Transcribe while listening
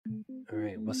All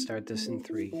right, we'll start this in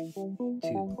 3, 2,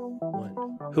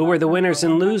 1. Who were the winners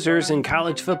and losers in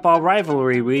college football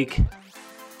rivalry week?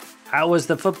 How was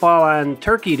the football on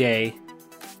Turkey Day?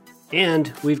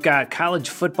 And we've got college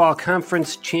football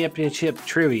conference championship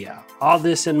trivia. All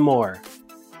this and more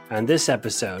on this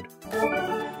episode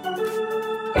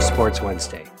of Sports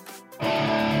Wednesday.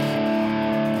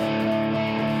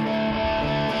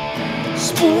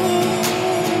 Sports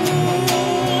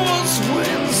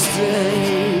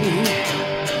Wednesday.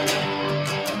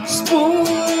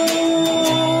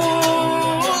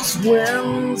 Sports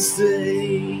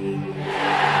Wednesday.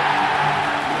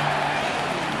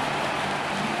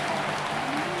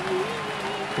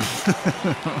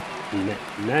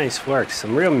 Nice work.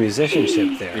 Some real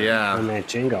musicianship there on that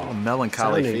jingle. A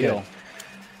melancholy Sounded feel.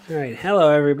 Good. All right. Hello,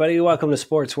 everybody. Welcome to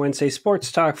Sports Wednesday,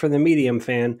 sports talk for the medium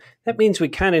fan. That means we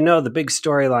kind of know the big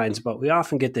storylines, but we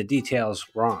often get the details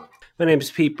wrong. My name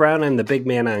is Pete Brown. I'm the big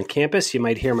man on campus. You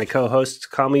might hear my co-hosts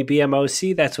call me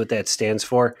BMOC. That's what that stands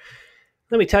for.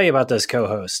 Let me tell you about those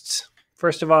co-hosts.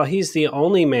 First of all, he's the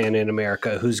only man in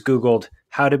America who's Googled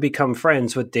how to become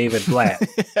friends with David Blatt.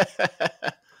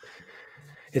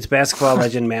 It's basketball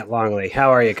legend Matt Longley.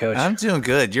 How are you, Coach? I'm doing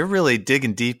good. You're really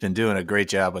digging deep and doing a great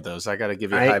job with those. I got to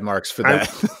give you high marks for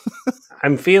that.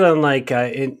 I'm feeling like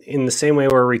in the same way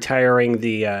we're retiring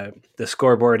the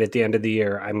scoreboard at the end of the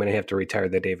year, I'm going to have to retire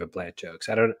the David Blatt jokes.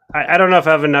 I don't know if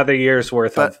I have another year's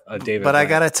worth of David. But Blatt. I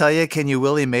got to tell you, can you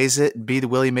Willie Mays it? Be the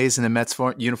Willie Mays in the Mets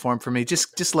uniform for me?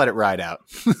 Just let it ride out.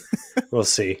 We'll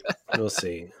see. We'll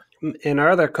see. And our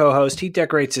other co-host, he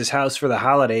decorates his house for the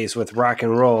holidays with rock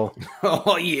and roll.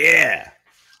 Oh, yeah.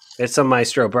 It's a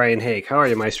Maestro, Brian Hake. How are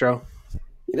you, Maestro?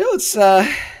 You know, it's a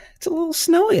little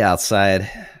snowy outside.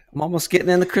 I'm almost getting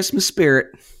in the Christmas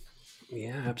spirit.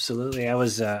 Yeah, absolutely. I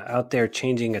was out there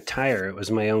changing a tire. It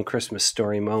was my own Christmas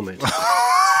story moment.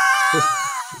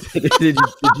 Did you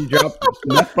drop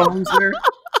some F-bombs there?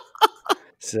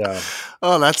 So,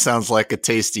 oh, that sounds like a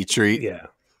tasty treat.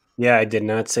 Yeah, I did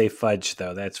not say fudge,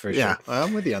 though. That's for sure. Yeah,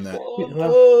 I'm with you on that.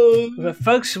 Well,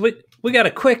 folks, we got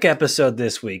a quick episode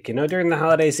this week. You know, during the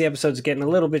holidays, the episode's getting a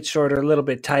little bit shorter, a little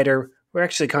bit tighter. We're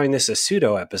actually calling this a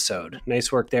pseudo episode.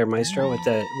 Nice work there, Maestro, with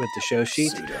the show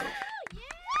sheet. Pseudo.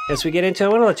 As we get into it, I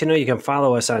want to let you know you can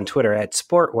follow us on Twitter at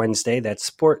Sport Wednesday. That's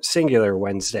Sport Singular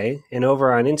Wednesday. And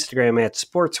over on Instagram at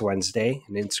Sports Wednesday.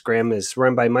 And Instagram is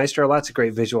run by Maestro. Lots of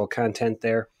great visual content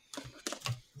there.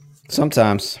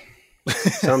 Sometimes. I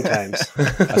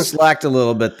slacked a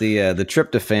little bit. The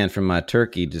tryptophan from my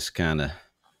turkey just kind of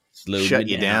slowed Shut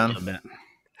me you down down. a little bit.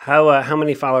 How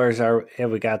many followers have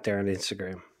we got there on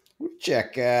Instagram?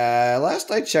 Check.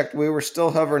 Last I checked, we were still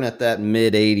hovering at that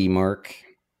mid-80 mark.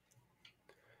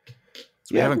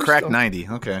 We haven't cracked 90.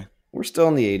 Okay. We're still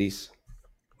in the 80s.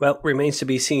 Well, remains to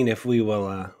be seen if we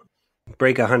will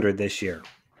break 100 this year.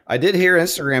 I did hear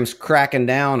Instagram's cracking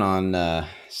down on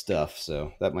stuff,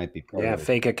 so that might be part of it.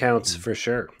 Fake accounts for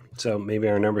sure. So maybe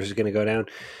our numbers are going to go down.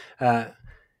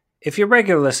 If you're a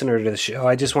regular listener to the show,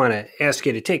 I just want to ask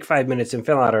you to take 5 minutes and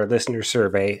fill out our listener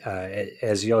survey.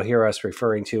 As you'll hear us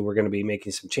referring to, we're going to be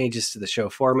making some changes to the show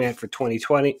format for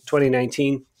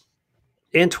 2019,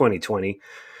 and 2020.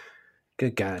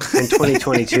 Good God. And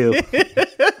 2022.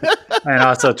 And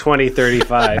also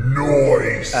 2035.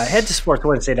 Noise. Head to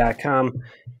sportswednesday.com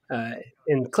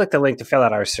and click the link to fill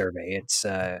out our survey. It's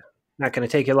not going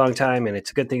to take you a long time, and it's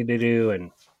a good thing to do.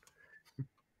 And it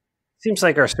seems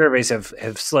like our surveys have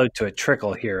slowed to a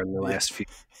trickle here in the last few.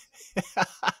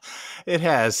 It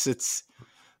has. It's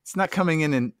not coming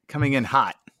in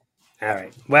hot. All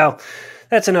right. Well,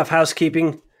 that's enough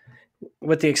housekeeping.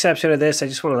 With the exception of this, I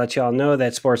just want to let you all know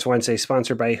that Sports Wednesday is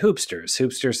sponsored by Hoopsters.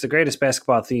 Hoopsters, the greatest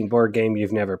basketball-themed board game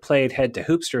you've never played. Head to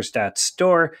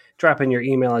hoopsters.store, drop in your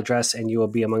email address, and you will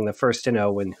be among the first to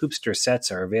know when Hoopster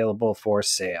sets are available for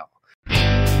sale.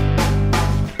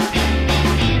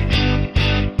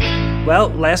 Well,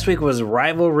 last week was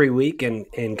rivalry week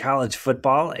in college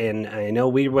football, and I know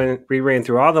we ran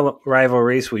through all the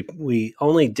rivalries. We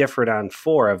only differed on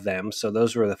 4 of them, so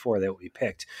those were the 4 that we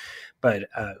picked. But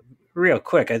real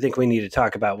quick, I think we need to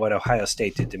talk about what Ohio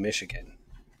State did to Michigan.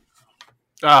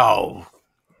 Oh,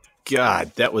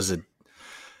 God, that was a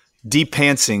deep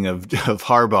pantsing of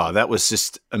Harbaugh. That was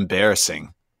just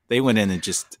embarrassing. They went in and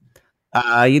just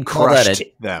you'd call crushed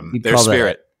that them, their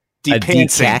spirit. Deep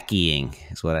dekhackying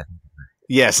is what I.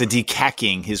 Yes, a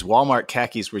dekhacking. His Walmart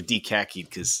khakis were dekhackied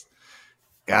because,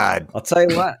 God, I'll tell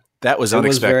you what, that was it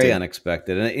unexpected. was very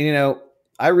unexpected, and you know.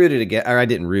 I rooted against, or I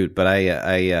didn't root, but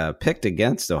I picked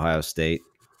against Ohio State.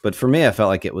 But for me, I felt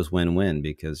like it was win-win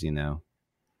because, you know.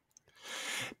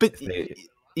 But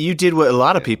you did what a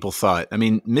lot of people thought. I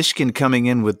mean, Michigan coming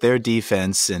in with their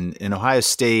defense and Ohio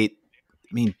State,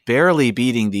 I mean, barely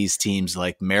beating these teams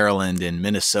like Maryland and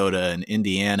Minnesota and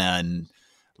Indiana and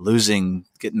losing,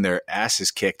 getting their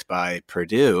asses kicked by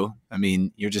Purdue. I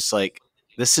mean, you're just like,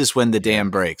 this is when the dam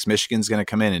breaks. Michigan's going to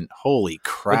come in and holy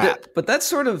crap. But that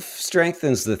sort of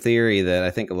strengthens the theory that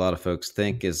I think a lot of folks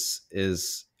think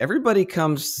is everybody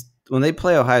comes when they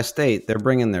play Ohio State, they're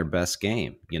bringing their best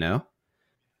game,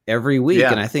 every week.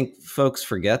 Yeah. And I think folks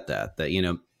forget that,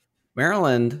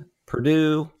 Maryland,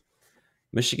 Purdue,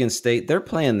 Michigan State, they're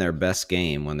playing their best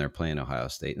game when they're playing Ohio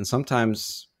State. And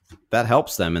sometimes that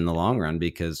helps them in the long run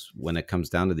because when it comes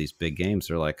down to these big games,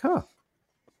 they're like, we're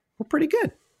pretty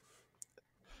good.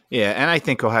 Yeah, and I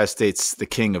think Ohio State's the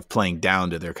king of playing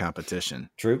down to their competition.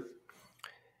 True.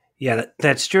 Yeah,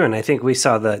 that's true. And I think we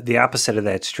saw the opposite of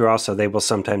that's true also. They will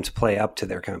sometimes play up to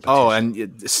their competition. Oh,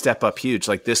 and step up huge.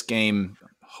 Like this game,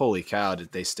 holy cow,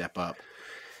 did they step up.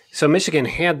 So Michigan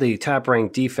had the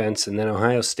top-ranked defense, and then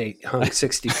Ohio State hung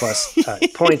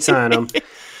 60-plus points on them.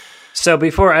 So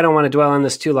I don't want to dwell on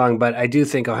this too long, but I do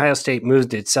think Ohio State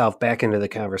moved itself back into the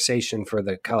conversation for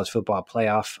the college football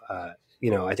playoff.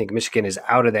 I think Michigan is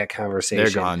out of that conversation.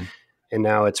 They're gone. And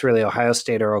now it's really Ohio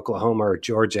State or Oklahoma or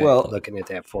Georgia looking at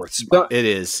that fourth spot. It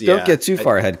is. Don't get too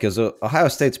far ahead because Ohio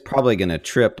State's probably going to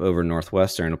trip over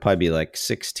Northwestern. It'll probably be like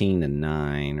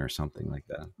 16-9 or something like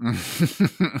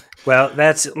that. Well,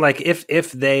 that's like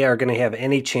if they are going to have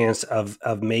any chance of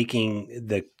making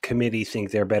the committee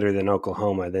think they're better than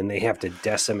Oklahoma, then they have to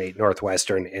decimate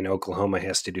Northwestern, and Oklahoma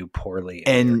has to do poorly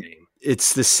in their game.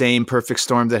 It's the same perfect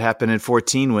storm that happened in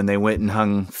 2014 when they went and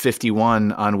hung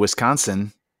 51 on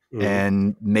Wisconsin. Mm-hmm.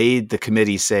 And made the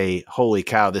committee say, holy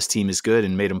cow, this team is good,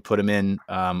 and made them put them in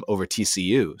over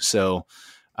TCU. So,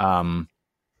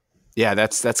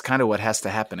 that's kind of what has to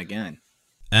happen again.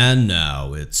 And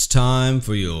now it's time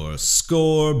for your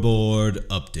scoreboard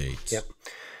update. Yep.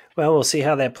 Well, we'll see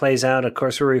how that plays out. Of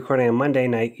course, we're recording on Monday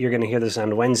night. You're going to hear this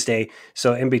on Wednesday.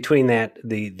 So in between that,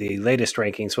 the latest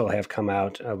rankings will have come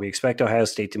out. We expect Ohio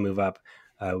State to move up.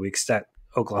 We expect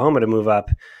Oklahoma to move up.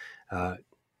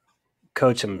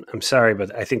 Coach, I'm sorry,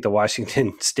 but I think the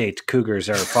Washington State Cougars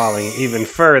are falling even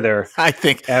further. I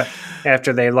think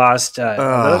after they lost,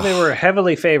 although they were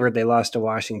heavily favored, they lost to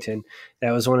Washington.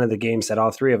 That was one of the games that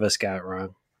all three of us got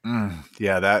wrong.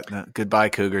 That goodbye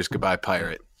Cougars, goodbye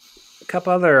Pirate. A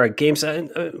couple other games.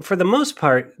 For the most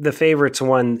part, the favorites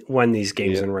won these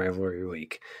games in rivalry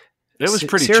week. It was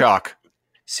pretty chalk.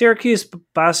 Syracuse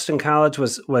Boston College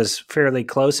was fairly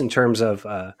close in terms of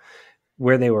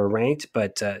where they were ranked,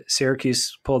 but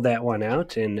Syracuse pulled that one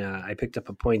out, and I picked up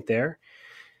a point there.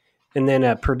 And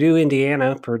then Purdue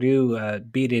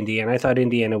beat Indiana. I thought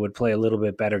Indiana would play a little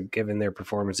bit better given their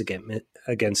performance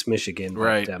against Michigan.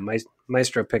 Right. But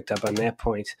Maestro picked up on that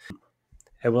point.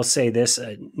 I will say this,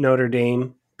 Notre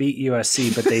Dame beat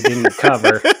USC, but they didn't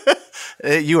cover.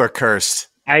 You are cursed.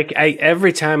 I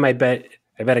every time I bet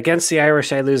against the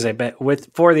Irish, I lose. I bet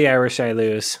for the Irish, I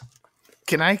lose.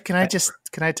 Can I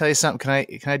tell you something?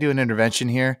 Can I do an intervention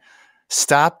here?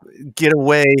 Stop. Get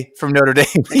away from Notre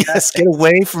Dame. Yes, get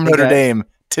away from Notre Dame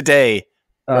today.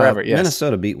 Forever. Yes.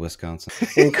 Minnesota beat Wisconsin.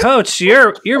 And Coach,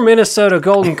 your Minnesota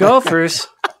Golden Gophers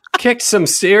kicked some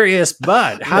serious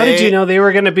butt. How did you know they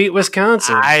were going to beat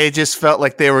Wisconsin? I just felt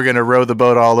like they were going to row the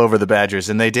boat all over the Badgers,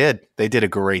 and they did. They did a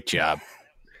great job.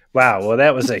 Wow. Well,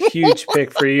 that was a huge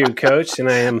pick for you, Coach, and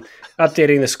I am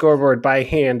updating the scoreboard by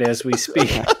hand as we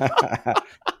speak.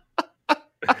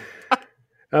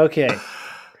 Okay.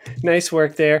 Nice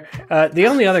work there. The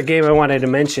only other game I wanted to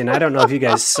mention, I don't know if you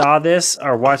guys saw this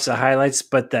or watched the highlights,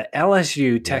 but the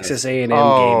LSU Texas A&M game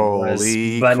was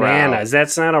bananas.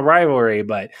 That's not a rivalry,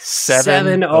 but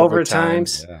seven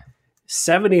overtimes. Yeah.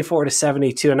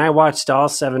 74-72, and I watched all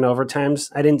 7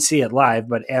 overtimes. I didn't see it live,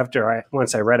 but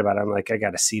once I read about it, I'm like, I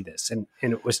got to see this, and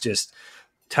it was just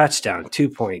touchdown,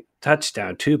 2-point,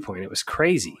 touchdown, 2-point. It was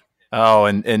crazy. Oh,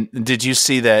 and did you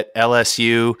see that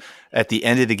LSU at the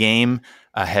end of the game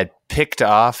had picked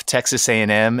off Texas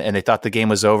A&M, and they thought the game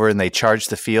was over, and they charged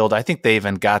the field? I think they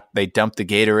dumped the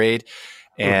Gatorade,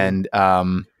 and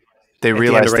they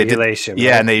realized they did. Right?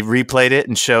 Yeah, and they replayed it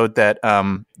and showed that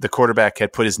the quarterback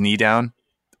had put his knee down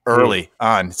early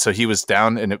on, so he was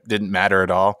down, and it didn't matter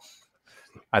at all.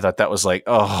 I thought that was like,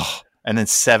 and then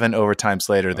 7 overtimes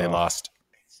later they lost.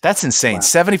 That's insane. Wow.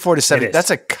 74-70. That's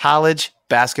a college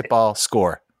basketball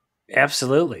score.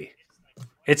 Absolutely.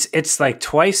 It's like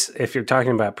twice if you're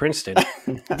talking about Princeton.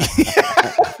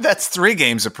 That's 3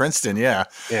 games of Princeton. Yeah.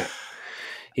 Yeah.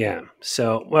 Yeah.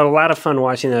 So, a lot of fun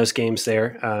watching those games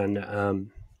there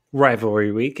on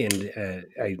rivalry week.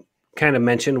 And I kind of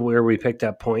mentioned where we picked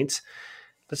up points.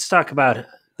 let's talk about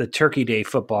the Turkey Day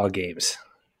football games.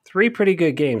 3 pretty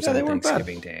good games on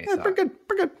Thanksgiving Day. Yeah, pretty good.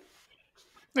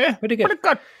 Yeah, pretty good.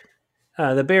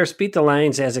 The Bears beat the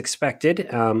Lions as expected.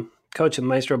 Coach and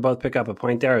Maestro both pick up a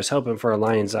point there. I was hoping for a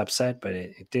Lions upset, but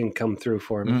it didn't come through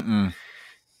for me.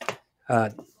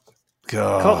 Colt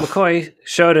McCoy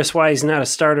showed us why he's not a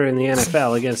starter in the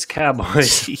NFL against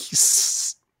Cowboys.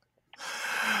 Jeez.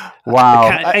 Wow.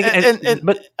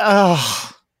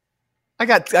 I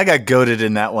got goated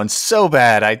in that one so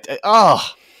bad.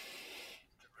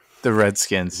 The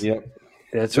Redskins. Yep.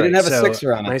 That's we right. didn't have a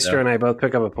sixer on it. Maestro and I both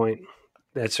pick up a point.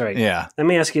 That's right. Yeah. Let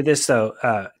me ask you this, though,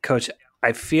 Coach.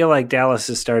 I feel like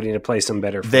Dallas is starting to play some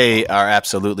better football. They are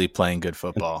absolutely playing good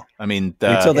football. I mean,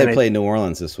 until they play New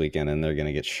Orleans this weekend, and they're going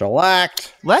to get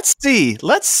shellacked. Let's see.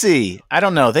 I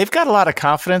don't know. They've got a lot of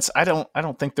confidence. I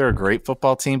don't think they're a great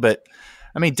football team, but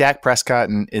I mean, Dak Prescott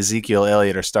and Ezekiel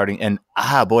Elliott are starting, and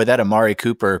boy, that Amari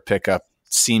Cooper pickup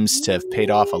seems to have paid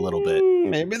off a little bit.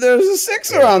 Maybe there's a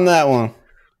sixer on that one.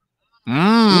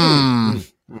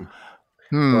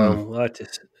 Well,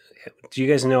 do you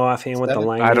guys know offhand what the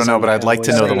line is? I don't know, but I'd like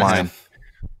to know the line.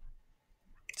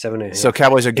 7.5. So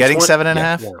Cowboys are getting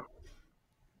 7.5?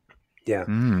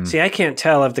 Yeah. See, I can't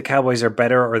tell if the Cowboys are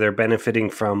better or they're benefiting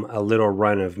from a little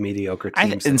run of mediocre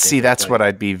teams. That's what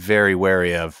I'd be very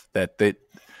wary of. That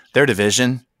their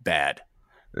division, bad.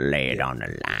 Lay it on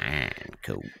the line,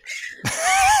 Coach.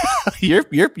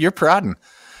 You're prodding.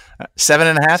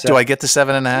 7.5. Do I get the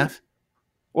 7.5?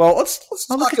 Well, let's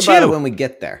talk about it when we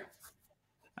get there.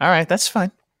 All right, that's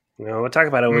fine. No, we'll talk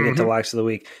about it when we get to locks of the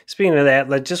week. Speaking of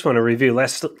that, I just want to review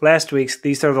last week's.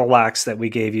 These are the locks that we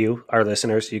gave you, our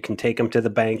listeners. You can take them to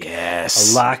the bank.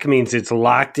 Yes. A lock means it's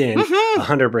locked in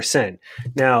 100%.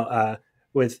 Now,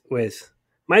 with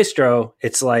Maestro,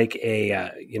 it's like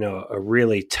a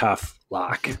really tough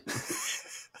lock.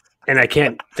 And I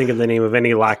can't think of the name of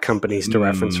any lock companies to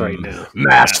reference right now.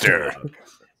 Master.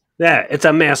 Yeah, it's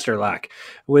a master lock.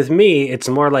 With me, it's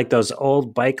more like those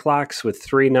old bike locks with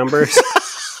 3 numbers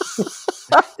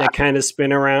that kind of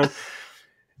spin around.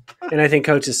 And I think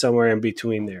Coach is somewhere in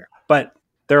between there. But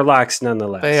they're locks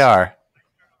nonetheless. They are.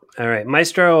 All right.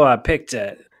 Maestro picked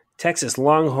Texas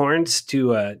Longhorns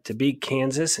to beat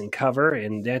Kansas and cover,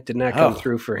 and that did not come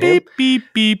through for him. Beep, beep,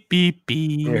 beep,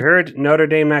 beep. You heard Notre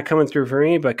Dame not coming through for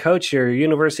me, but Coach, your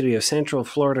University of Central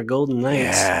Florida Golden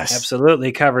Knights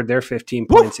absolutely covered their 15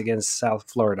 points against South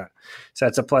Florida. So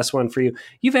that's a +1 for you.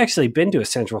 You've actually been to a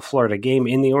Central Florida game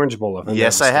in the Orange Bowl.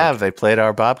 Yes, I have. They played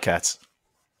our Bobcats.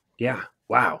 Yeah.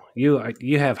 Wow. You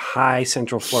have high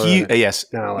Central Florida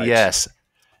knowledge. Yes.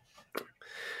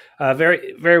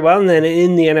 Very, very well. And then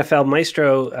in the NFL,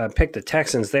 Maestro picked the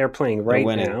Texans. They're playing right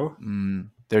now.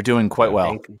 They're doing quite well. I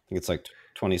think it's like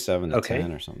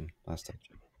 27-10 or something last time.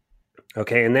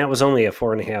 Okay, and that was only a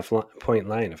 4.5 point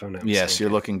line, if I'm not mistaken. Yes,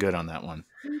 you're looking good on that one.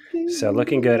 So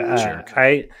looking good.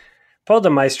 I pulled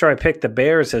the Maestro. I picked the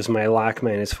Bears as my lock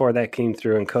 -4. That came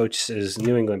through, and Coach's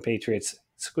New England Patriots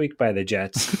squeaked by the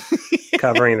Jets,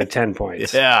 covering the 10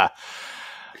 points. Yeah.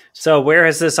 So where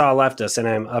has this all left us? And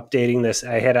I'm updating this.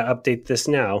 I had to update this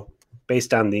now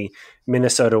based on the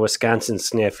Minnesota-Wisconsin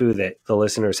snafu that the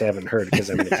listeners haven't heard because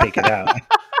I'm going to take it out.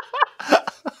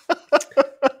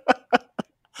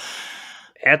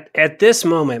 At this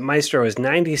moment, Maestro is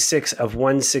 96 of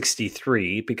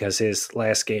 163 because his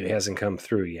last game hasn't come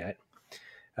through yet.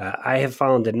 I have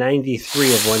fallen to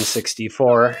 93 of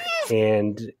 164.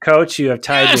 And, Coach, you have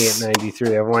tied me at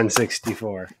 93 of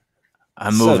 164.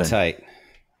 I'm moving. So tight.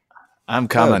 I'm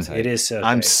coming. It is so tight.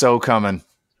 I'm so coming.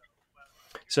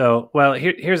 So, well,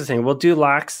 here's the thing. We'll do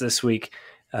locks this week.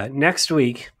 Next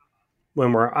week,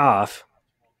 when we're off,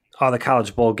 all the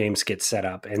college bowl games get set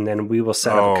up, and then we will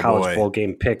set up a college bowl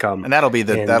game pick-em. And that'll be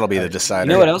the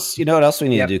decider. You know what else? You know what else we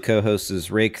need to do, co-hosts,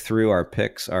 is rake through our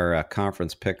picks, our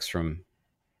conference picks from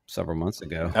several months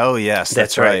ago. Oh, yes,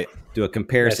 that's right. Do a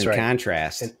comparison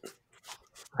contrast. And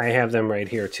I have them right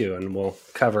here, too, and we'll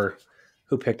cover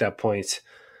who picked up points.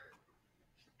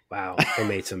 Wow, I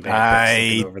made some bad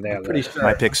picks over there. I'm pretty sure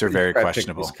my picks are very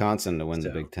questionable. Wisconsin to win the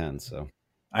Big Ten, so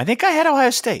I think I had Ohio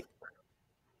State.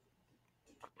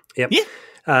 Yep. Yeah.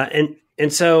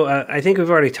 And so I think we've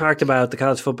already talked about the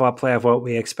college football playoff, what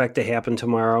we expect to happen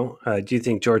tomorrow. Do you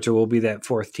think Georgia will be that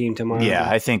 4th team tomorrow? Yeah,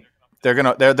 I think they're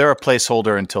a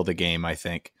placeholder until the game, I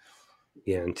think.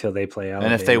 Yeah, until they play out.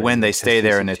 And if they win, they stay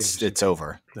there, and it's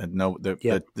over.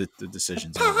 The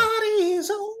decision's over.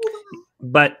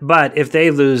 But if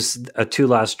they lose, a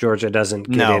 2-loss Georgia doesn't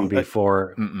get in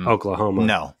before Oklahoma.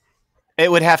 No.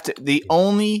 It would have to – the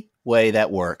only way that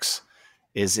works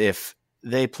is if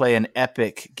they play an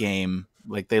epic game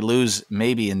like they lose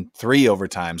maybe in 3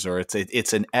 overtimes, or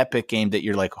it's an epic game that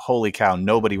you're like, holy cow,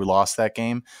 nobody lost that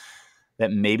game.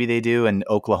 That maybe they do, and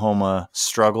Oklahoma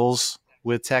struggles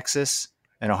with Texas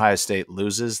and Ohio State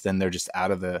loses, then they're just out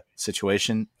of the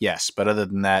situation. Yes, but other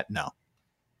than that, no.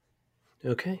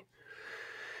 Okay.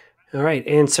 All right.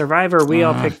 And Survivor, we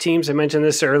all picked teams. I mentioned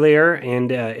this earlier.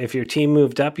 And if your team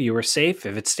moved up, you were safe.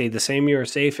 If it stayed the same, you were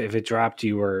safe. If it dropped,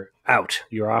 you were out.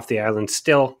 You were off the island.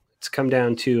 Still, it's come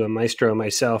down to a Maestro,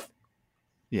 myself.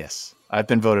 Yes. I've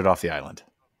been voted off the island.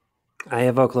 I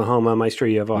have Oklahoma. Maestro,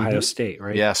 you have Ohio State,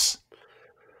 right? Yes.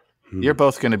 You're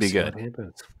both going to be good.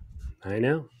 I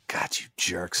know. God, you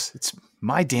jerks. It's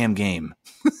my damn game.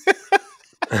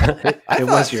 It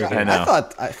was your game. I know. I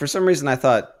thought, for some reason, I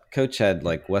thought Coach had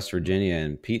like West Virginia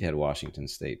and Pete had Washington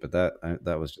State, but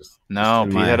that was just no.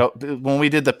 Pete had, when we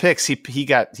did the picks, he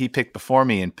picked before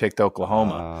me and picked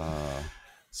Oklahoma,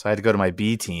 so I had to go to my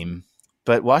B team.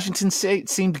 But Washington State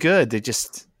seemed good. They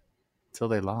just until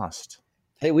they lost.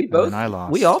 Hey, we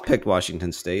all picked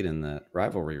Washington State in that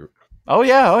rivalry. Oh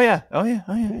yeah.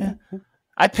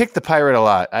 I picked the Pirate a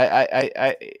lot.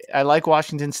 I like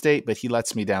Washington State, but he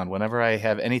lets me down. Whenever I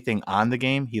have anything on the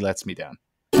game, he lets me down.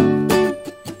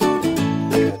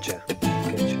 Gotcha.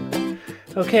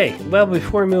 Okay, well,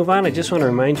 before we move on, I just want to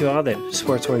remind you all that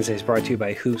Sports Wednesday is brought to you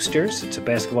by Hoopsters. It's a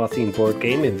basketball-themed board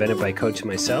game invented by Coach and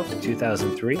myself in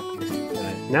 2003.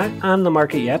 Not on the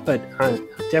market yet, but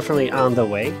definitely on the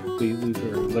way. We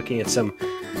were looking at some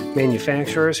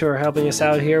manufacturers who are helping us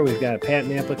out here. We've got a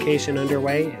patent application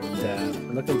underway, and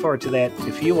we're looking forward to that.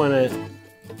 If you want to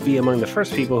be among the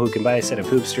first people who can buy a set of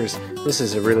Hoopsters, this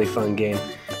is a really fun game.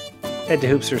 Head to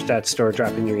hoopsters.store,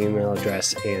 drop in your email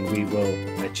address, and we will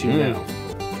let you know.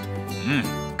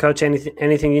 Coach,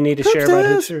 anything you need to share about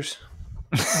Hoopsters?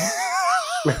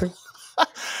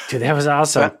 Dude, that was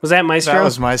awesome. Was that Maestro? That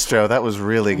was Maestro. That was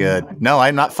really good. No,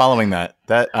 I'm not following that.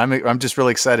 I'm just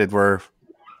really excited. We're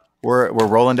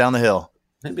rolling down the hill.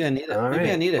 Maybe I need a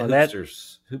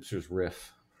Hoopsters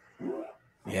riff.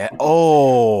 Yeah.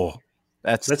 Oh,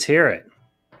 let's hear it.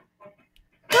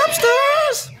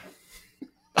 Hoopsters.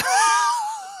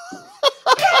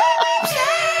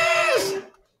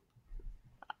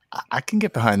 I can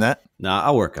get behind that. No,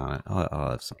 I'll work on it.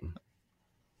 I'll have something.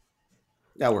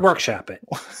 Yeah, workshop it.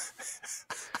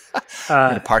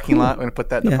 In the parking lot. We're gonna put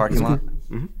that in the parking lot.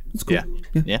 Mm-hmm. It's cool.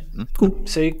 Yeah. Cool.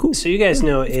 So you guys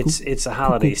know it's a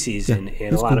holiday season,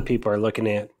 and a lot of people are looking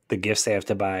at the gifts they have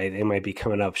to buy. They might be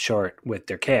coming up short with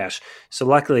their cash. So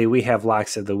luckily, we have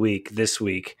Locks of the Week this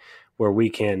week, where we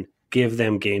can give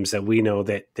them games that we know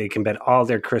that they can bet all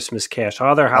their Christmas cash,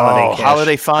 all their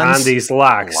holiday funds on these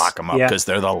locks. Lock them up because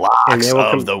they're the locks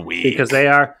of the week. Because they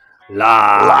are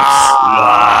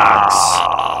locks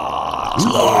of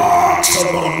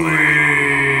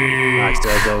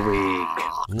the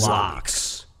week.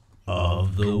 Locks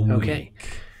of the week. Okay.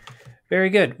 Very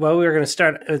good. Well, we're going to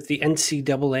start with the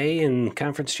NCAA and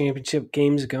conference championship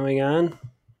games going on.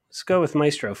 Let's go with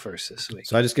Maestro first this week.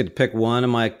 So I just get to pick one of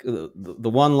my the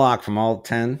one lock from all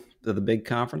 10 of the big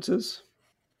conferences.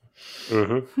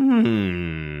 Mm-hmm.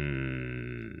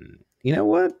 You know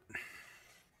what?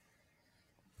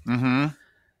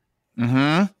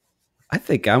 Mm-hmm. I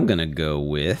think I'm gonna go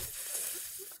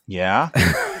with. Yeah.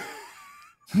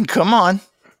 Come on.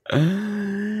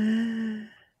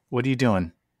 What are you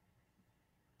doing?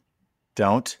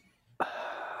 Don't.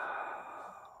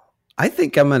 I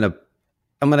think I'm gonna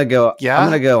go. Yeah? I'm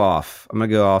gonna go off. I'm gonna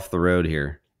go off the road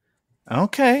here.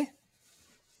 Okay.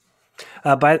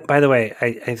 By the way,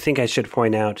 I think I should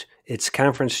point out it's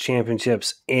conference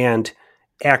championships, and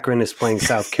Akron is playing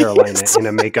South Carolina in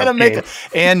a makeup game.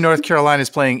 And North Carolina is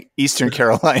playing Eastern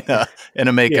Carolina in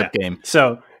a makeup game.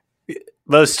 So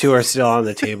those two are still on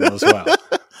the table as well.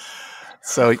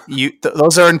 So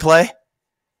those are in play?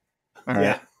 All right.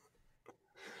 Yeah.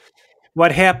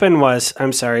 What happened was,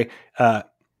 I'm sorry,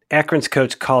 Akron's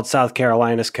coach called South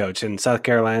Carolina's coach, and South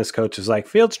Carolina's coach was like,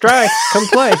 "Field's dry, come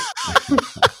play."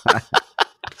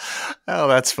 Oh,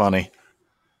 that's funny.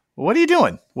 What are you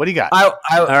doing? What do you got? All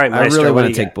right, I Maestro, really what want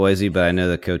do to you take got? Boise, but I know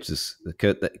the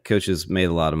coaches made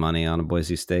a lot of money on a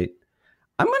Boise State.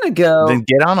 I'm gonna go. Then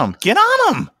get on them. Get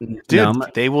on them, dude. No,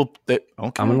 they will. Okay.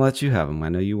 I'm gonna let you have them. I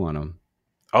know you want them.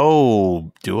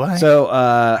 Oh, do I? So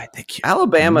I think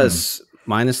Alabama's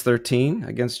minus 13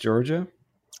 against Georgia.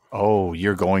 Oh,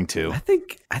 you're going to. I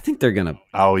think they're gonna.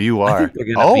 Oh, you I are. think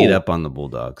they're gonna beat up on the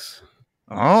Bulldogs.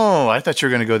 Oh, I thought you were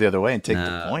going to go the other way and take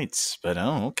the points, but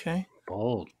okay.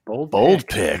 Bold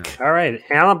pick. All right,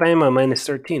 Alabama minus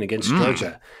 13 against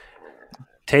Georgia.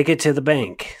 Take it to the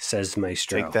bank, says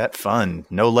Maestro. Take that fun.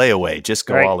 No layaway. Just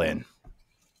go all in.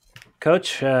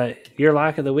 Coach, your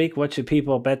lock of the week. What should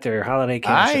people bet their holiday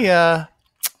cash on?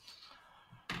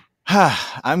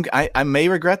 I may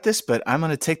regret this, but I'm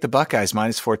going to take the Buckeyes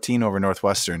 -14 over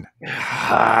Northwestern.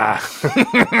 I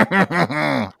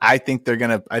think they're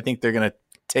going to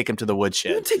take them to the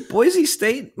woodshed. You take Boise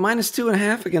State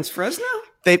 -2.5 against Fresno.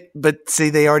 They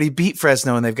already beat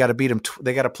Fresno, and they've got to beat them.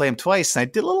 They got to play them twice. And I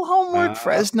did a little homework.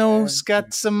 Fresno's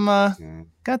got some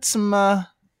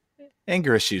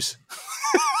anger issues.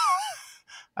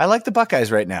 I like the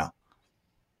Buckeyes right now.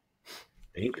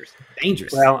 Dangerous.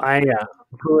 Well, I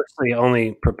foolishly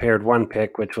only prepared one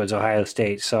pick, which was Ohio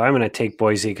State. So I'm going to take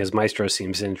Boise because Maestro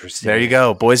seems interesting. There you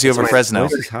go. Boise over Fresno.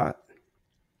 Boise's hot.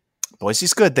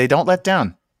 Boise's good. They don't let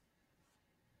down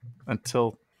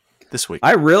until this week.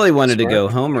 I really wanted to go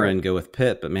homer and go with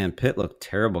Pitt, but man, Pitt looked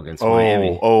terrible against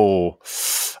Miami.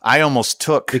 I almost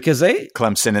took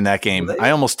Clemson in that game.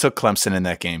 I almost took Clemson in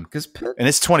that game. Because Pitt, and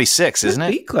it's 26, isn't it?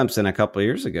 Beat Clemson a couple of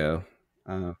years ago.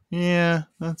 Yeah,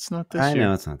 that's not this year. I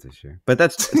know it's not this year, but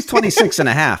it's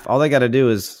 26.5. All they got to do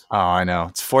is. Oh, I know.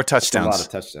 It's 4 touchdowns. A lot of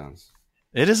touchdowns.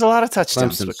 It is a lot of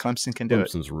touchdowns, but Clemson can do it.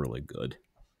 Clemson's really good.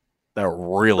 They're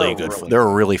really good. They're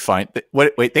really fine.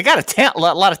 Wait, they got a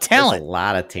lot of talent. There's a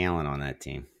lot of talent on that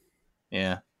team.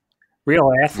 Yeah.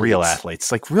 Real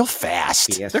athletes. Like real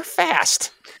fast. Yes. They're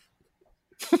fast.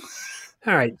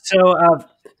 All right.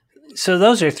 So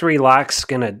those are 3 locks.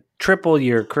 Going to triple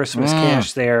your Christmas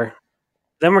cash there.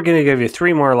 Then we're going to give you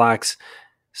 3 more locks,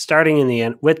 starting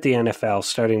with the NFL,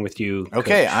 starting with you.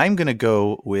 Okay, Coach. I'm going to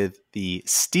go with the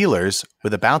Steelers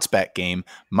with a bounce back game,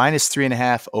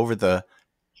 -3.5 over the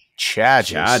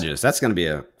Chargers. That's going to be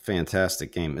a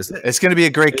fantastic game. It's going to be a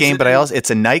great game, but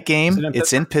it's a night game.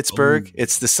 It's in Pittsburgh. Oh.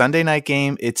 It's the Sunday night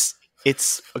game. It's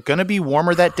going to be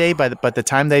warmer that day. By the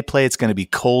time they play, it's going to be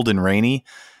cold and rainy.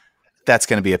 That's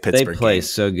going to be a Pittsburgh They play game.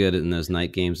 so good in those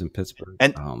night games in Pittsburgh.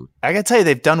 And I got to tell you,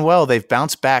 they've done well. They've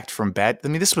bounced back from bad. I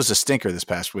mean, this was a stinker this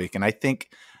past week, and I think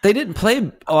they didn't play.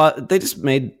 They just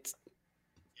made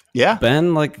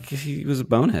Ben like he was a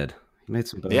bonehead. He made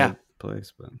some bonehead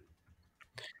plays, but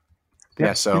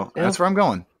so that's where I'm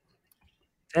going.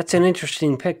 That's an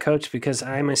interesting pick, Coach, because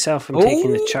I myself am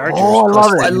taking the Chargers.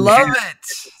 Oh, I love it.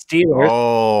 Steelers.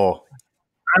 Oh,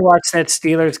 I watched that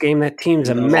Steelers game. That team's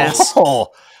a mess. Oh.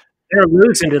 They're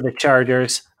losing to the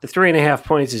Chargers. The 3.5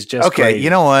 points is just okay. crazy. You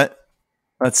know what?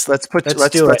 Let's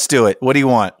do it. What do you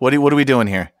want? What are we doing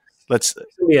here? It's going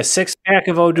to be a 6-pack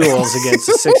of O'Doul's against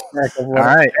a 6-pack of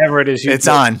whatever it is. It's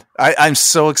on. I'm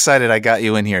so excited. I got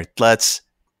you in here. Let's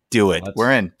do it.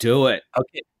 We're in. Do it.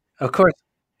 Okay. Of course,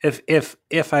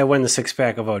 if I win the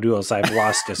 6-pack of O'Doul's, I've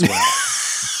lost as well.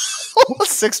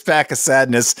 6-pack of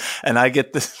sadness, and I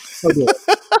get the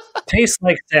Tastes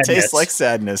like sadness. Tastes like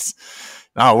sadness.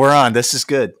 Oh, we're on. This is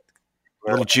good.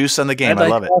 A little juice on the game. I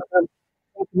love it.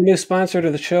 New sponsor to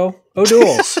the show,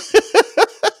 O'Doul's.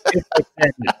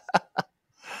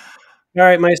 All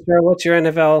right, Maestro, what's your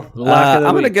NFL lock of the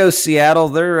I'm going to week? go Seattle.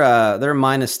 They're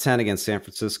 -10 against San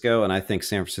Francisco, and I think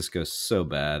San Francisco's so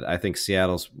bad. I think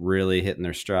Seattle's really hitting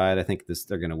their stride. I think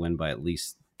they're going to win by at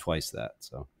least twice that.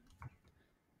 So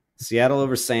Seattle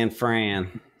over San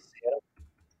Fran.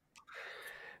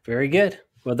 Very good.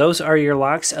 Well, those are your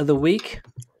locks of the week.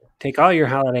 Take all your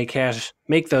holiday cash,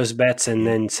 make those bets, and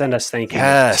then send us thank you.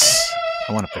 Yes.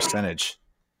 I want a percentage.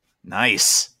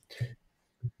 Nice. Do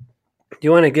you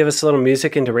want to give us a little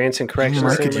music into rants and corrections?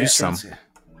 I could use some.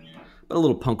 But a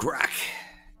little punk rock.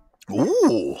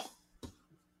 Ooh.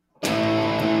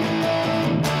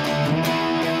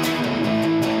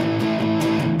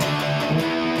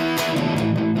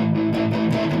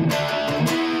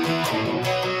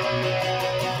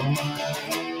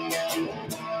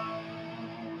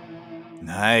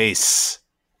 Nice.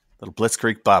 Little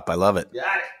Blitzkrieg bop. I love it.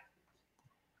 Got it.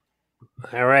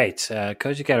 All right.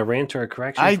 Coach, you got a rant or a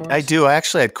correction for us? I do. I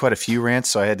actually had quite a few rants,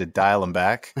 so I had to dial them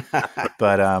back.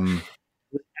 But I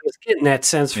was getting that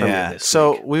sense from you this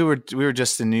week. we were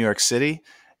just in New York City,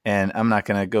 and I'm not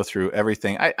going to go through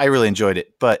everything. I really enjoyed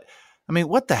it. But, I mean,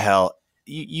 what the hell?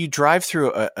 You drive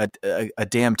through a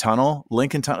damn tunnel,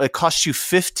 Lincoln Tunnel. It costs you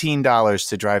 $15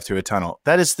 to drive through a tunnel.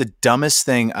 That is the dumbest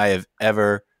thing I have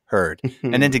ever heard.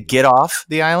 And then to get off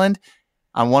the island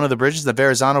on one of the bridges, the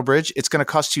Verrazano Bridge, it's going to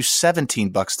cost you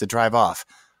 $17 to drive off.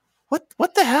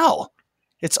 What the hell?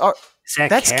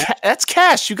 That's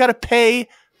cash. You got to pay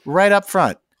right up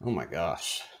front. Oh my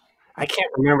gosh. I can't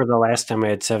remember the last time I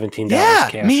had $17 Yeah,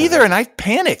 cash. me either. And I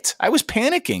panicked. I was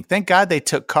panicking. Thank God they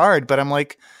took card, but I'm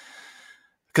like,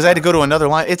 because I had to go to another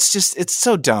line. It's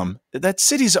so dumb. That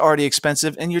city's already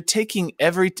expensive, and you're taking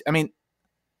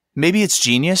maybe it's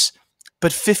genius,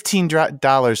 but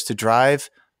 $15 to drive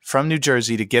from New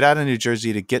Jersey to get out of New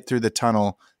Jersey to get through the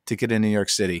tunnel to get in New York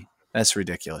City. That's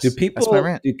ridiculous.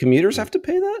 Do commuters have to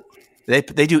pay that?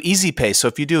 They do Easy Pay. So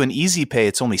if you do an Easy Pay,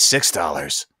 it's only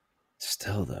 $6.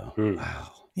 Still though.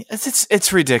 Wow.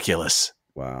 It's ridiculous.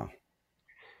 Wow.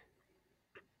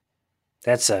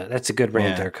 That's a good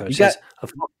rant there, Coach. Got,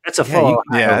 that's a full.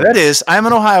 Yeah, that is. I'm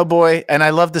an Ohio boy, and I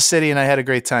love the city, and I had a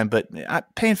great time. But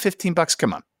paying $15,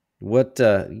 come on. What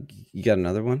you got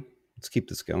another one? Let's keep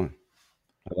this going.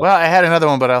 Well, I had another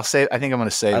one, but I think I'm going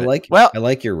to save it. I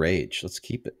like your rage. Let's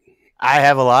keep it. I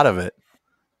have a lot of it.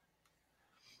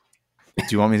 Do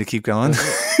you want me to keep going?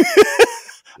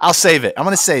 I'll save it. I'm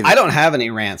going to save it. I don't have any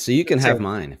rants, so you can have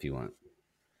mine if you want.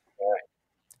 All right.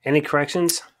 Any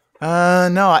corrections?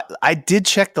 No. I did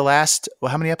check the last.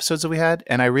 Well, how many episodes have we had?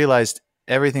 And I realized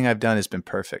everything I've done has been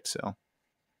perfect. So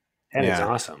that is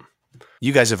awesome.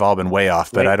 You guys have all been way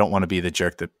off, but I don't want to be the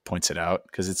jerk that points it out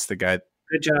because it's the guy.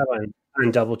 Good job on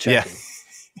double checking.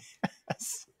 Yeah.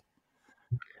 Yes.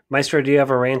 Maestro, do you have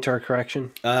a rant or a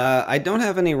correction? I don't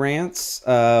have any rants,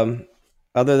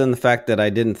 other than the fact that I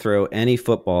didn't throw any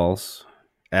footballs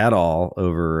at all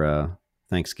over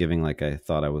Thanksgiving like I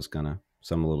thought I was gonna.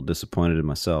 So I'm a little disappointed in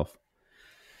myself.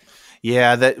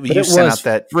 Yeah, but you sent out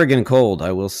that friggin' cold.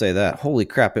 I will say that. Holy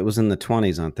crap! It was in the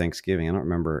 20s on Thanksgiving. I don't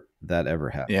remember that ever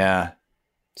happening. Yeah.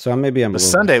 So maybe I'm. But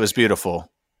Sunday was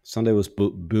beautiful. Sunday was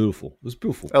beautiful. It was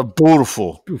beautiful. Oh,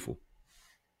 beautiful. Beautiful.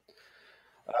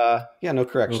 Yeah, no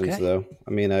corrections though.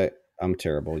 I mean, I'm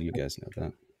terrible. You guys know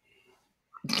that.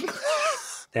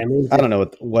 That means I don't know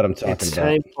what I'm talking it's about.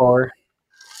 Time for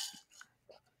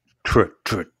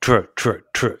trivia.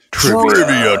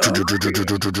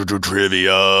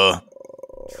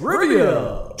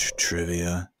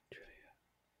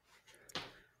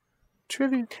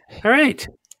 All right,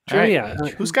 trivia.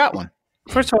 Who's got one?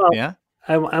 First of all,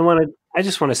 I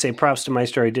just want to say props to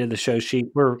Maestro. He did the show sheet.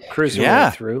 We're cruising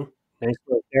right through. Nice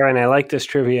work there, and I like this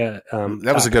trivia.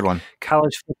 That was a good one.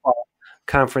 College football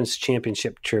conference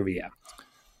championship trivia.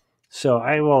 So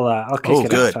I will. I'll kick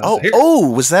it off. Oh,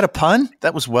 was that a pun?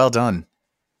 That was well done.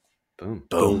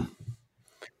 Boom.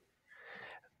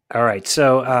 All right.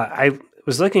 So I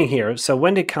was looking here. So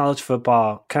when did college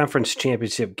football conference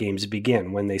championship games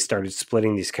begin? When they started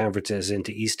splitting these conferences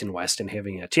into East and West and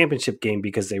having a championship game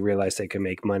because they realized they could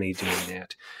make money doing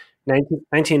that.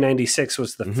 1996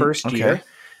 was the first year.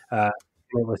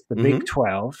 It was the Big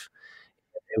 12.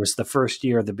 It was the first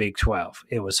year of the Big 12.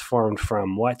 It was formed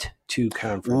from what two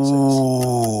conferences?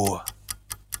 Ooh.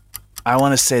 I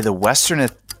want to say the Western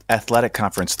Athletic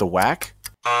Conference, the WAC.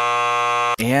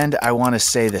 And I want to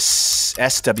say the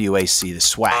SWAC, the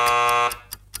SWAC.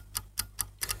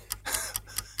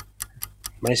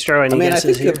 Maestro, any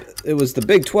guesses here? It was the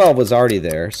Big 12 was already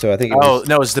there, so I think. No,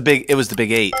 it was the Big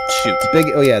 8. Shoot,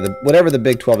 whatever the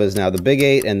Big 12 is now, the Big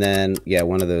 8, and then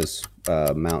one of those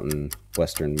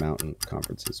Western Mountain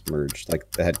conferences merged,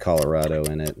 like they had Colorado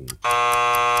in it.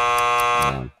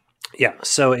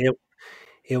 So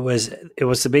it was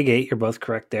the Big 8. You're both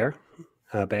correct there.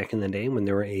 Back in the day when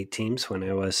there were 8 teams, when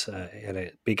I was at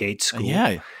a Big 8 school,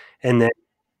 and then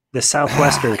the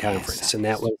Southwestern Conference, and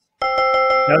that was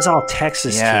all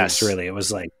Texas teams. Really, it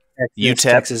was like UTEP,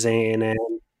 Texas A&M.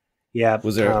 Yeah,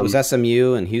 was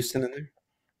SMU and Houston in there?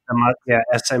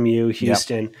 SMU,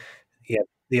 Houston. Yeah,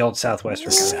 the old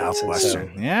Southwestern Conference. So,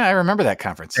 I remember that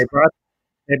conference. They brought.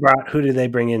 Who did they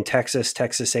bring in? Texas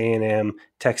A&M,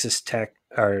 Texas Tech,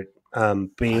 or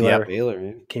Baylor.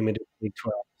 Baylor came into Big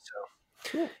 12.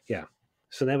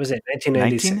 So that was it.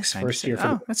 1996, first year.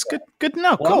 That's good. Good to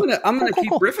know. Well, cool. I'm gonna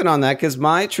keep riffing on that because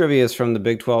my trivia is from the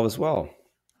Big 12 as well.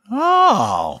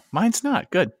 Oh, mine's not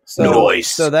good. So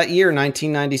that year,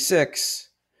 1996,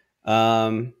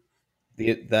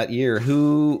 that year,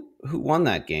 who won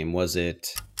that game? Was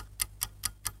it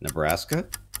Nebraska,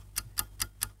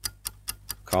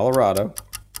 Colorado,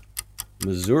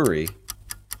 Missouri,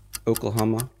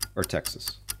 Oklahoma, or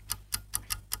Texas?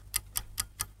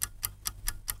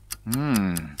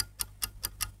 I'm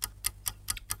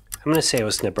going to say it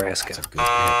was Nebraska. That's a good pick.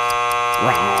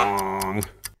 Wrong.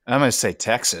 I'm going to say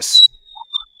Texas.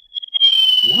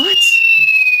 What?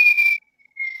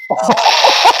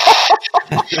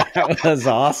 That was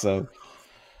awesome.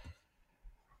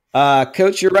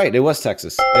 Coach, you're right. It was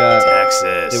Texas.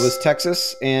 Texas. It was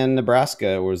Texas and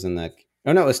Nebraska was in that.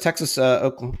 Oh, no, it was Texas,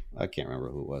 Oklahoma. I can't remember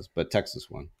who it was, but Texas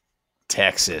won.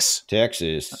 Texas.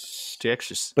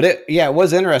 But it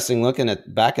was interesting looking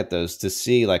back at those to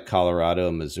see like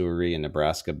Colorado, Missouri, and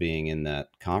Nebraska being in that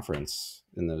conference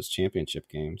in those championship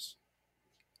games.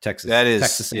 Texas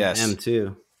A&M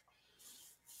too.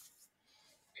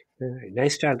 All right,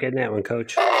 nice job getting that one,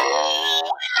 Coach.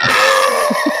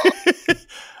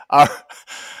 All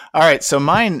right. So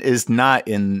mine is not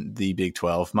in the Big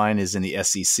 12. Mine is in the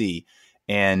SEC.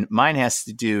 And mine has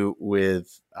to do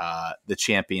with the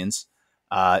champions.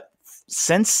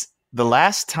 Since the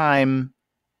last time,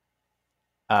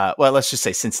 let's just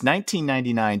say since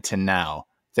 1999 to now,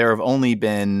 there have only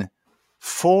been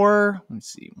four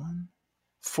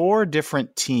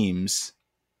different teams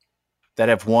that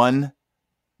have won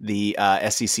the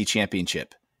SEC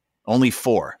championship. Only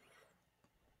four.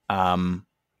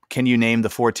 Can you name the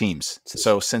four teams?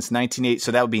 So since 1980,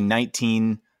 so that would be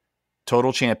 19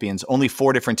 total champions. Only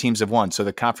four different teams have won. So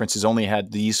the conference has only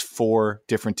had these four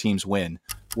different teams win.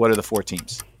 What are the four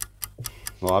teams?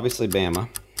 Well, obviously Bama.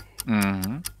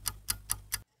 Mm-hmm.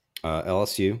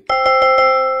 LSU.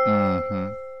 Mm-hmm.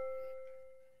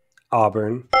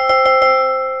 Auburn.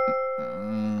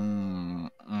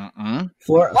 Mm-hmm.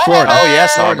 Florida. Oh,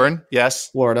 yes, Auburn. Yes.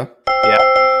 Florida. Yeah.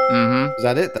 Mm-hmm. Is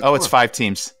that it? That's It's five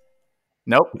teams.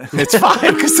 Nope. It's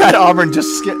five because that Auburn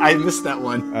I missed that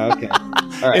one. Okay.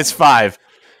 All right. It's five.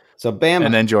 So Bama.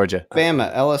 And then Georgia.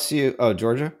 Bama, LSU. Oh,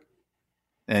 Georgia?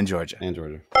 And Georgia.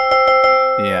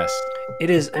 Yes. It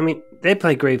is. I mean, they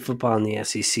play great football in the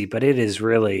SEC, but it is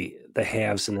really the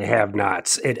haves and the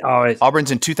have-nots. It always Auburn's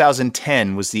in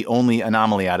 2010 was the only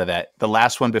anomaly out of that. The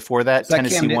last one before that,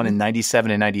 Tennessee won in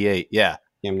 97 and 98. Yeah.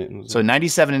 Cam Newton was So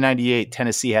 97 and 98,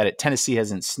 Tennessee had it. Tennessee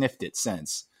hasn't sniffed it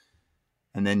since.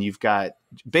 And then you've got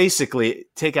basically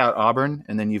take out Auburn,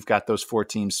 and then you've got those four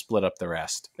teams split up the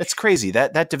rest. It's crazy.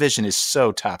 That division is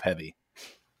so top heavy.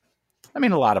 I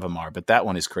mean, a lot of them are, but that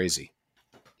one is crazy.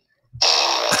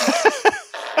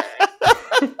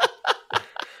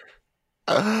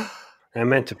 I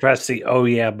meant to press the "oh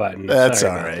yeah" button. That's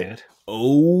Sorry all about right. that.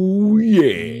 Oh,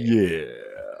 yeah. Yeah.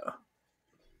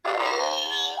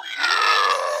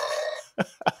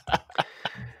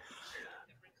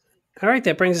 All right,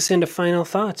 that brings us into final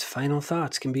thoughts. Final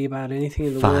thoughts can be about anything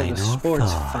in the world of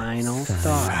sports. Final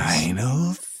thoughts.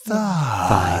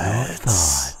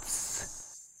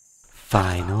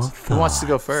 Who wants to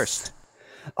go first?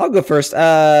 I'll go first.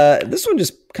 This one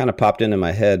just kind of popped into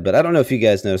my head, but I don't know if you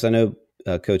guys noticed. I know,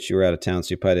 Coach, you were out of town,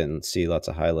 so you probably didn't see lots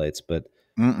of highlights, but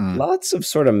lots of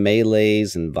sort of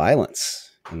melees and violence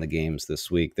in the games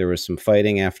this week. There was some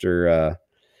fighting after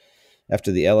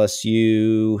the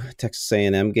LSU Texas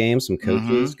A&M game. Some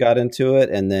coaches got into it,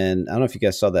 and then I don't know if you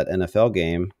guys saw that NFL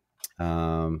game.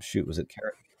 Was it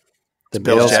The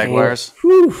Bills Jaguars?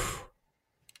 Whew.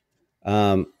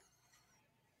 How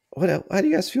do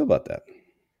you guys feel about that?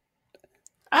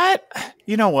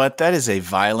 You know what? That is a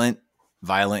violent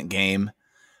game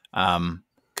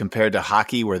compared to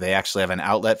hockey, where they actually have an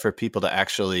outlet for people to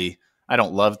actually. I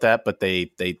don't love that, but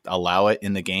they allow it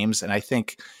in the games, and I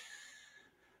think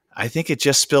it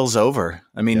just spills over.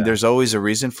 I mean, There's always a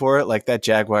reason for it. Like that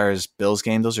Jaguars-Bills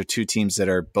game, those are two teams that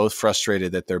are both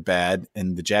frustrated that they're bad,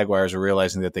 and the Jaguars are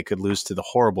realizing that they could lose to the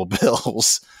horrible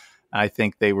Bills. I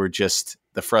think they were just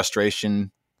the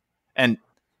frustration. And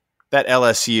that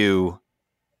LSU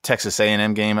Texas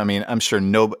A&M game, I mean, I'm sure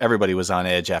everybody was on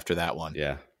edge after that one.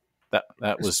 Yeah.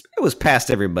 It was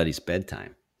past everybody's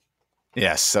bedtime.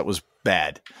 Yes, that was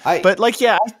bad. I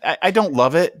don't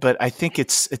love it, but I think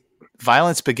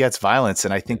violence begets violence,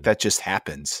 and I think that just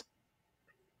happens.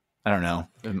 I don't know.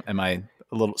 Am I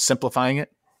a little simplifying it?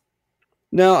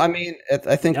 No, I mean,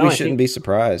 I think we shouldn't be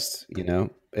surprised. You know,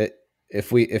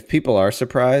 if people are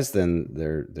surprised, then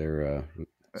they're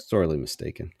sorely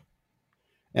mistaken.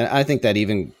 And I think that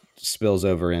even spills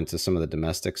over into some of the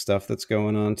domestic stuff that's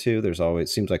going on too.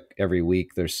 Seems like every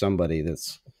week there's somebody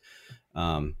that's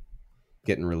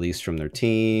getting released from their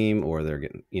team, or they're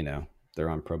getting, they're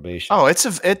on probation. Oh,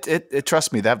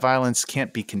 trust me, that violence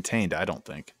can't be contained, I don't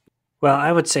think. Well,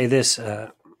 I would say this.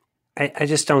 I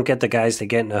just don't get the guys that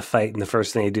get in a fight and the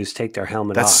first thing they do is take their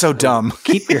helmet off. That's so dumb.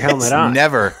 Keep your helmet on.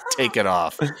 Never take it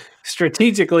off.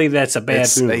 Strategically, that's a bad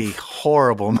move. It's a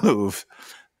horrible move.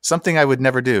 Something I would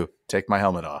never do, take my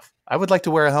helmet off. I would like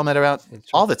to wear a helmet around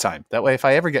all the time. That way, if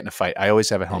I ever get in a fight, I always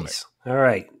have a helmet. Nice. All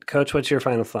right. Coach, what's your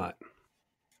final thought?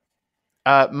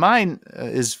 Mine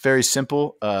is very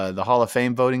simple. The Hall of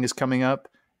Fame voting is coming up,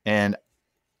 and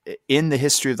in the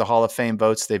history of the Hall of Fame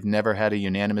votes, they've never had a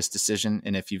unanimous decision.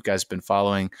 And if you guys have been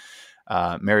following,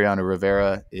 Mariano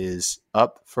Rivera is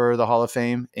up for the Hall of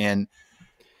Fame. And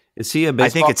is he a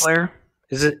baseball player?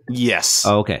 Is it? Yes.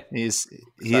 Oh, okay. He is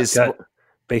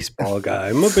baseball guy.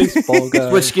 I'm a baseball guy.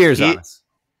 Switch gears on us.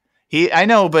 I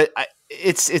know, but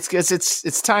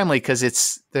it's timely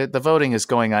because the voting is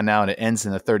going on now and it ends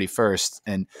in the 31st.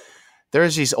 And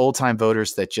there's these old time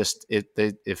voters that just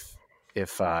if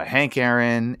Hank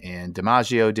Aaron and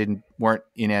DiMaggio weren't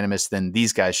unanimous, then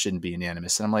these guys shouldn't be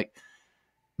unanimous. And I'm like,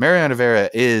 Mariano Rivera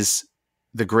is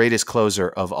the greatest closer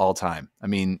of all time. I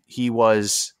mean, he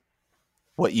was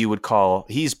what you would call,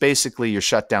 he's basically your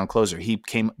shutdown closer.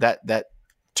 That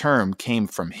term came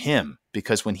from him,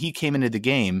 because when he came into the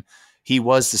game, he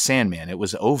was the Sandman. It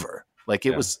was over. Like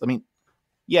it was, I mean,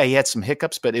 yeah, he had some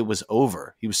hiccups, but it was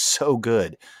over. He was so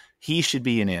good. He should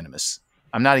be unanimous.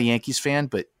 I'm not a Yankees fan,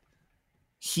 but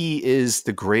he is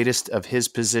the greatest of his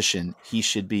position. He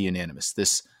should be unanimous.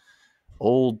 This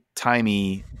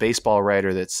old-timey baseball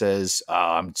writer that says,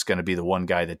 I'm just going to be the one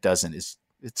guy that doesn't,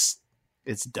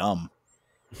 it's dumb.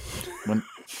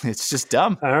 It's just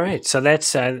dumb. All right, so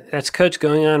that's Coach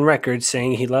going on record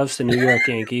saying he loves the New York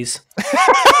Yankees.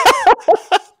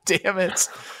 Damn it.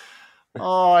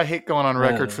 Oh, I hate going on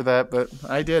record for that, but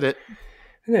I did it.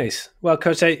 Nice. Well,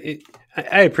 Coach, I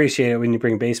appreciate it when you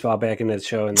bring baseball back into the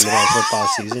show in the middle of football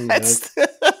season.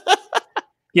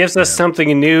 Gives us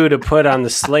something new to put on the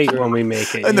slate when we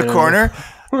make it. In the corner.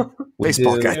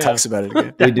 Baseball guy talks about it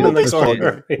again.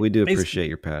 We do appreciate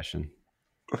your passion.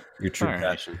 Your true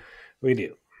passion. We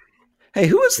do. Hey,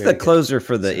 who was the closer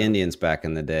for the Indians back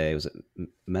in the day? Was it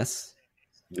Mesa?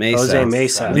 Jose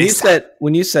Mesa.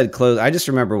 When you said close, I just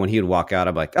remember when he would walk out,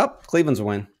 I'm like, oh, Cleveland's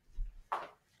win.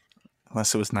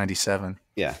 Unless it was 97.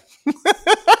 Yeah.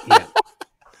 Yeah.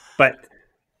 But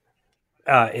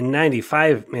in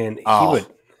 95, man,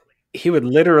 he would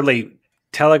literally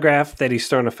telegraph that he's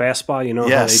throwing a fastball. You know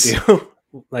how they do?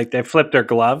 Like they flipped their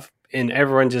glove, and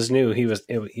everyone just knew he was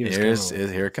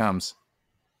Here it comes.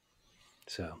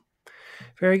 So,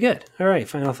 very good. All right,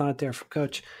 final thought there from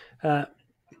Coach. And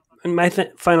my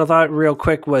final thought real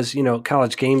quick was,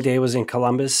 College Game Day was in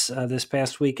Columbus this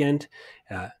past weekend.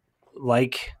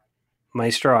 Like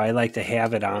Maestro, I like to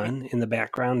have it on in the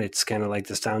background. It's kind of like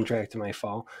the soundtrack to my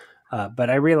fall. But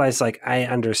I realized, I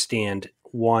understand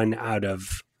 1 out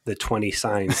of the 20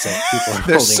 signs that people are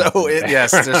holding.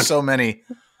 There's so many.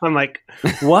 I'm like,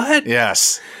 what?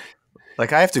 Yes.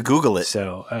 Like I have to Google it.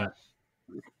 So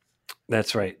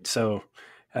that's right. So,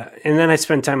 and then I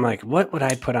spent time like, what would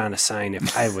I put on a sign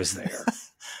if I was there?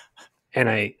 And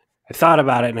I thought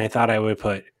about it, and I thought I would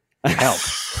put help.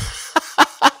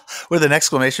 With an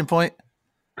exclamation point?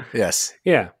 Yes.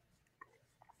 Yeah.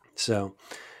 So,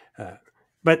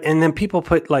 and then people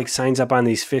put signs up on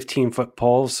these 15-foot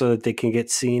poles so that they can get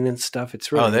seen and stuff.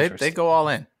 It's really interesting. They go all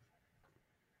in.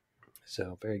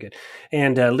 So very good.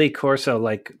 And Lee Corso,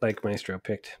 like Maestro,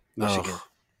 picked Michigan.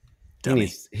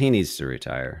 He needs to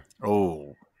retire.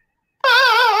 Oh.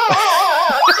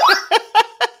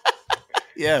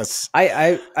 Yes.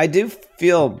 I do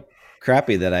feel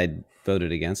crappy that I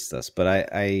voted against us, but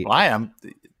I am.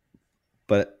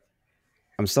 But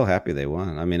I'm still happy they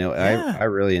won. I mean, I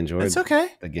really enjoyed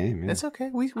the game. Yeah. It's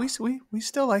okay. We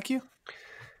still like you.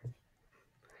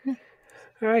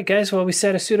 All right, guys. Well, we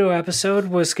said a pseudo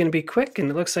episode was going to be quick, and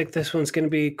it looks like this one's going to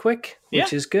be quick,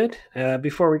 which is good.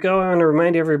 Before we go, I want to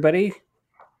remind everybody,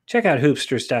 check out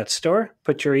hoopsters.store.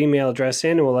 Put your email address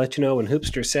in, and we'll let you know when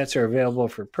Hoopster sets are available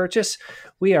for purchase.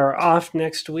 We are off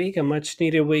next week, a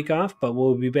much-needed week off, but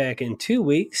we'll be back in 2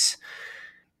 weeks.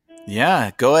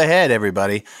 Yeah, go ahead,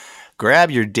 everybody.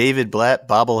 Grab your David Blatt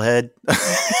bobblehead.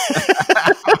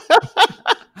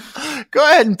 Go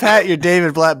ahead and pat your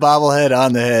David Blatt bobblehead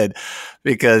on the head,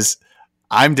 because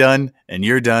I'm done, and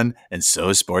you're done, and so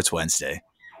is Sports Wednesday.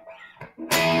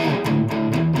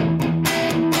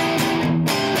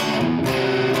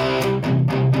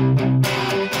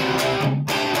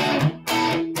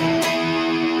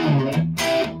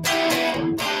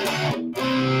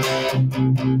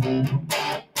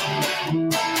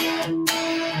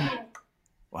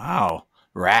 Wow.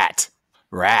 Rat.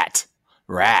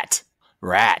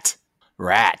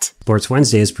 Sports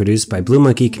Wednesday is produced by Blue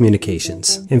Monkey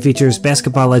Communications and features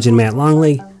basketball legend Matt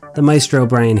Longley, the maestro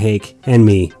Brian Hake, and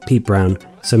me, Pete Brown.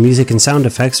 Some music and sound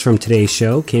effects from today's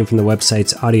show came from the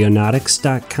websites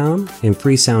audionautics.com and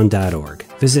freesound.org.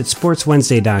 Visit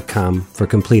sportswednesday.com for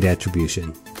complete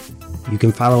attribution. You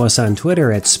can follow us on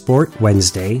Twitter at Sport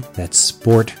Wednesday, that's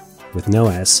sport with no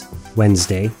S,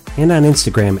 Wednesday, and on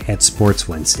Instagram at Sports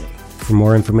Wednesday. For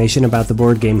more information about the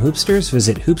board game Hoopsters,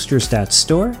 visit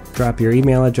hoopsters.store, drop your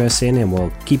email address in, and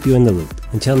we'll keep you in the loop.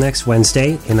 Until next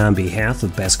Wednesday, and on behalf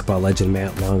of basketball legend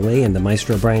Matt Longley and the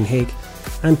maestro Brian Hake,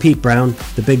 I'm Pete Brown,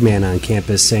 the big man on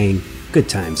campus, saying, good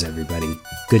times, everybody.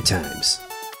 Good times.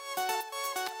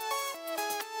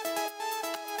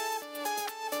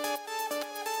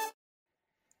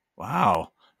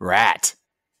 Wow. Rat.